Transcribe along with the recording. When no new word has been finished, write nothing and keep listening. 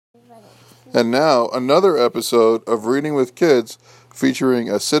And now, another episode of Reading with Kids featuring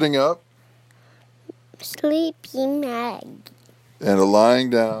a sitting up, Sleepy Maggie, and a lying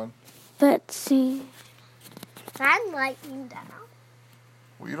down. Betsy. I'm lying down.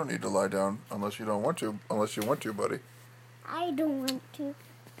 Well, you don't need to lie down unless you want to, buddy. I don't want to.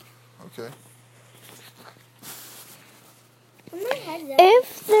 Okay.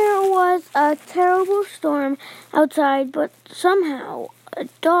 If there was a terrible storm outside, but somehow a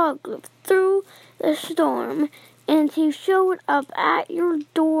dog lived through the storm, and he showed up at your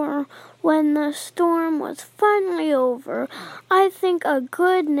door when the storm was finally over, I think a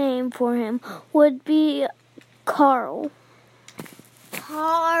good name for him would be Carl.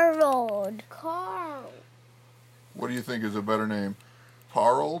 Carl. What do you think is a better name,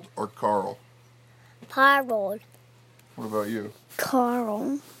 Harold or Carl? Carl. What about you?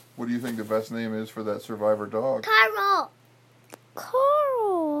 Carl. What do you think the best name is for that survivor dog?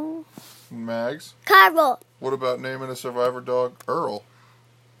 Carl. Mags? Carl. What about naming a survivor dog Earl?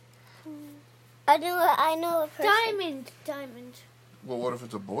 I know a person. Diamond. Well, what if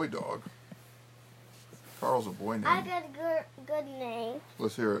it's a boy dog? Carl's a boy name. I got a good name.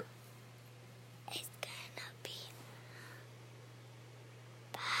 Let's hear it. It's gonna be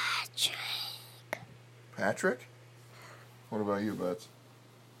Patrick. Patrick? What about you, Bets?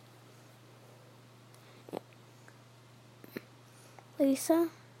 Lisa.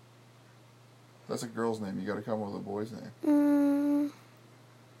 That's a girl's name. You got to come up with a boy's name.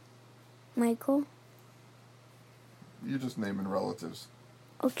 Michael. You're just naming relatives.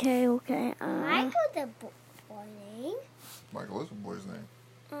 Okay. Michael's a boy name. Michael is a boy's name.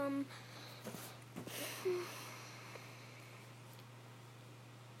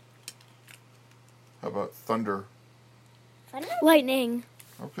 How about Thunder? Lightning.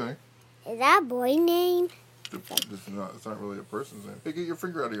 Okay. Is that a boy name? It's not really a person's name. Hey, get your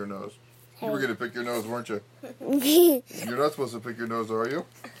finger out of your nose. You were going to pick your nose, weren't you? No. You're not supposed to pick your nose, are you?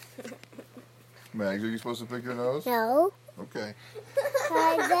 Mags, are you supposed to pick your nose? Okay.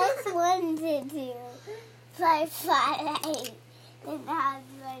 I just wanted to play fight. And I was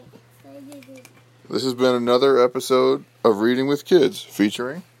like, This has been another episode of Reading with Kids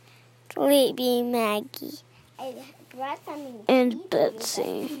featuring Sleepy Maggie. I brought something. And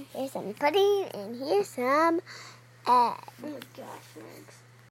Betsy. Here's some pudding and here's some eggs.